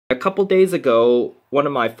A couple days ago, one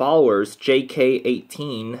of my followers,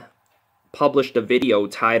 JK18, published a video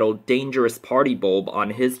titled Dangerous Party Bulb on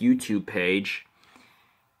his YouTube page.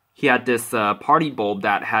 He had this party bulb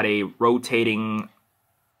that had a rotating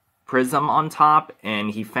prism on top,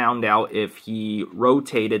 and he found out if he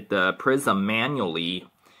rotated the prism manually,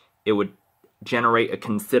 it would generate a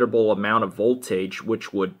considerable amount of voltage,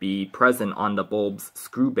 which would be present on the bulb's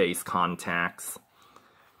screw base contacts.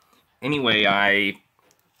 Anyway, I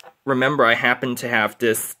remember I happened to have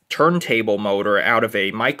this turntable motor out of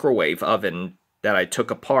a microwave oven that I took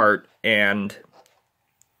apart, and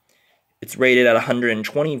it's rated at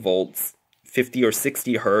 120 volts, 50 or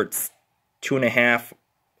 60 hertz, 2.5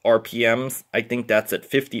 RPMs. I think that's at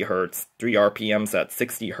 50 hertz, 3 RPMs at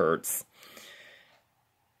 60 hertz.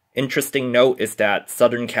 Interesting note is that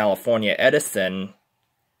Southern California Edison,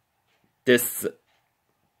 this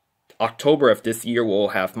October of this year will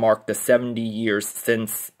have marked the 70 years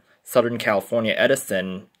since Southern California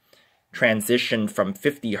Edison transitioned from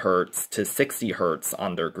 50 hertz to 60 hertz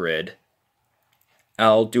on their grid.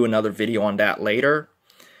 I'll do another video on that later.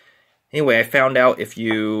 Anyway, I found out if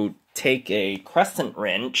you take a crescent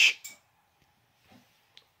wrench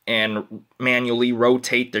and manually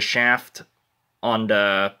rotate the shaft on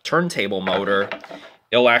the turntable motor,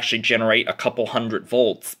 it'll actually generate a couple hundred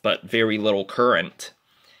volts, but very little current.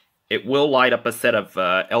 It will light up a set of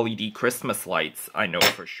LED Christmas lights, I know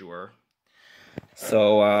for sure.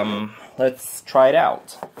 So, let's try it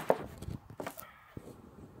out.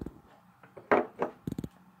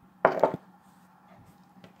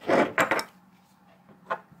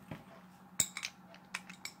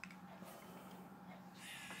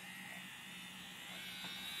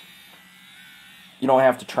 You don't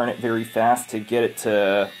have to turn it very fast to get it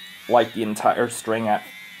to light the entire string at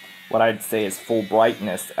what I'd say is full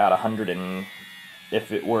brightness at 100, and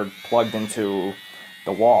if it were plugged into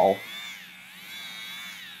the wall.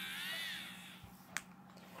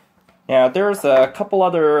 Now, there's a couple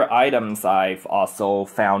other items I've also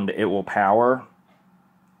found it will power.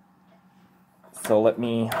 So let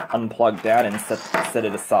me unplug that and set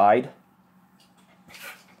it aside.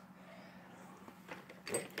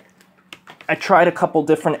 I tried a couple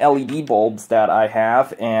different LED bulbs that I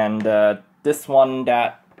have, and this one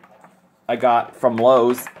that I got from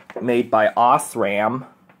Lowe's, made by Osram.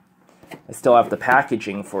 I still have the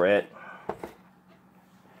packaging for it.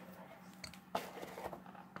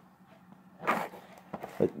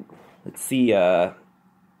 Let's see, Osram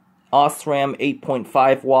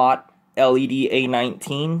 8.5 watt LED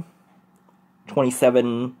A19,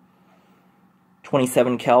 27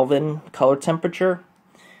 Kelvin color temperature.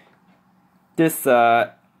 This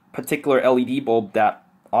particular LED bulb that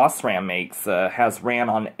Osram makes has ran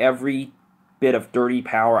on every bit of dirty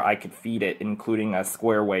power I could feed it, including a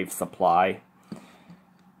square wave supply.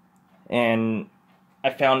 And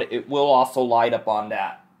I found it will also light up on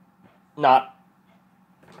that. Not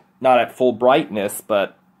at full brightness,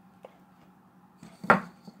 but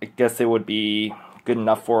I guess it would be good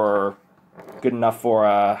enough for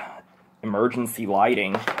emergency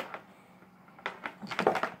lighting.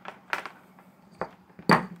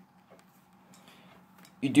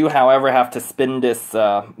 You do, however, have to spin this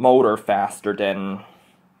motor faster than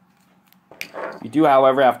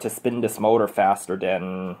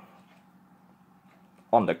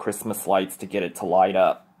on the Christmas lights to get it to light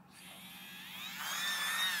up.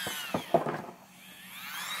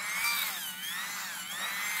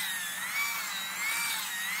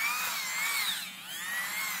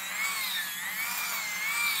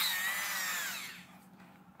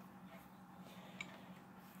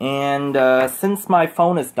 And since my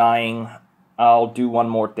phone is dying, I'll do one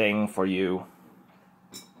more thing for you.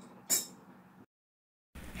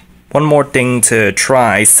 One more thing to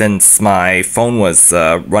try since my phone was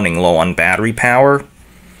running low on battery power.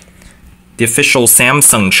 The official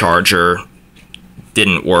Samsung charger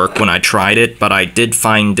didn't work when I tried it, but I did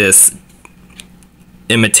find this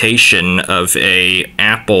imitation of a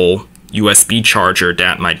Apple USB charger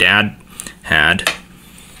that my dad had.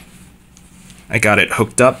 I got it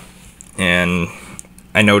hooked up, and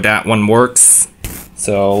I know that one works,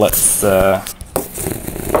 so let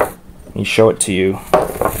me show it to you.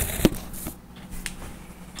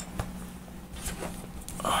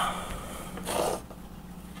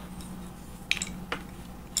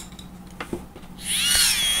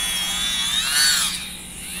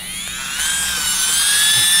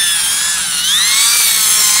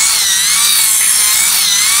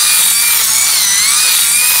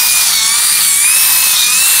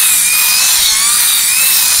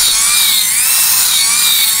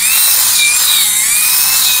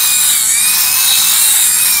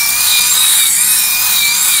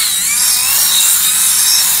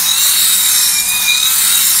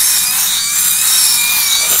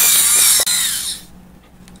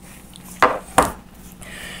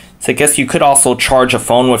 So I guess you could also charge a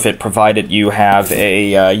phone with it, provided you have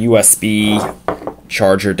a USB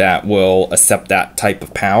charger that will accept that type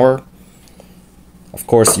of power. Of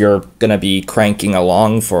course, you're gonna be cranking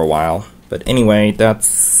along for a while. But anyway,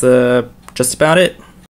 that's just about it.